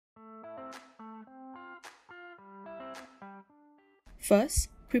First,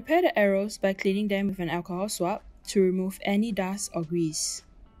 prepare the arrows by cleaning them with an alcohol swab to remove any dust or grease.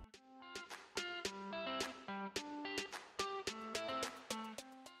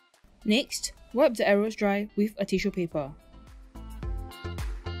 Next, wipe the arrows dry with a tissue paper.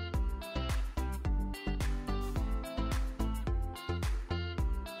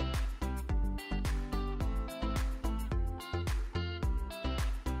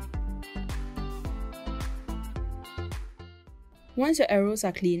 Once your arrows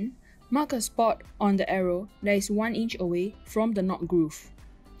are clean, mark a spot on the arrow that is 1 inch away from the knot groove.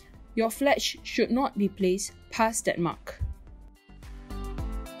 Your fletch should not be placed past that mark.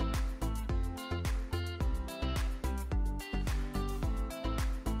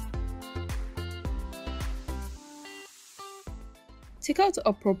 Take out the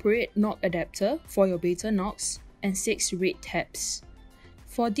appropriate knock adapter for your Beiter knocks and 6 red tabs.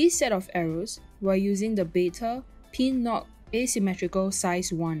 For this set of arrows, we are using the Beiter pin knock asymmetrical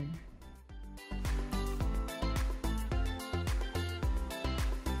size 1.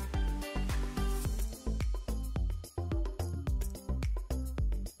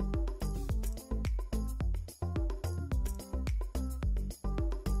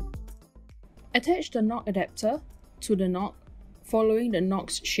 Attach the knock adapter to the knock following the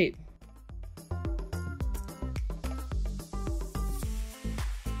knock's shape.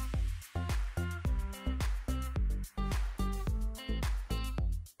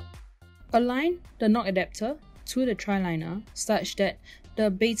 Align the knock adapter to the Triliner such that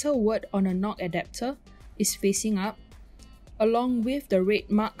the Beiter word on the knock adapter is facing up, along with the red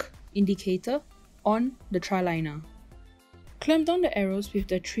mark indicator on the Triliner. Clamp down the arrows with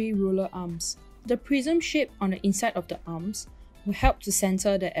the 3 ruler arms. The prism shape on the inside of the arms will help to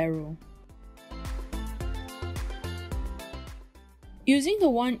center the arrow. Using the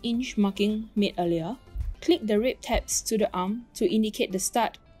 1 inch marking made earlier, click the red tabs to the arm to indicate the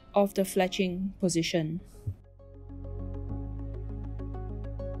start of the fletching position.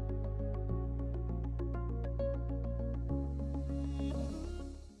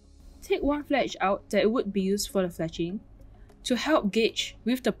 Take one fletch out that would be used for the fletching to help gauge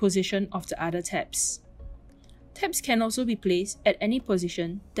with the position of the other tabs. Tabs can also be placed at any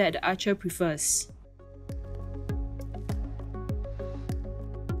position that the archer prefers.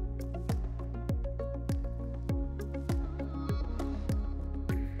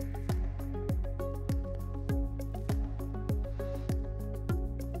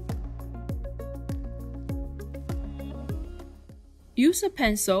 Use a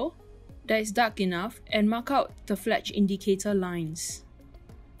pencil that is dark enough and mark out the fletch indicator lines.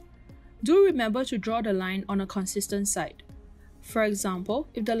 Do remember to draw the line on a consistent side. For example,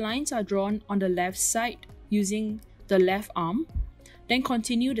 if the lines are drawn on the left side using the left arm, then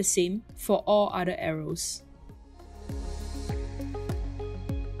continue the same for all other arrows.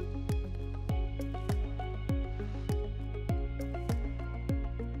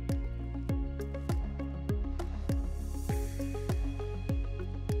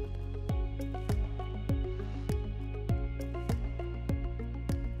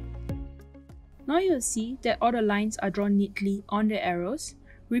 Now you'll see that all the lines are drawn neatly on the arrows.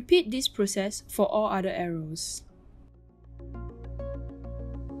 Repeat this process for all other arrows.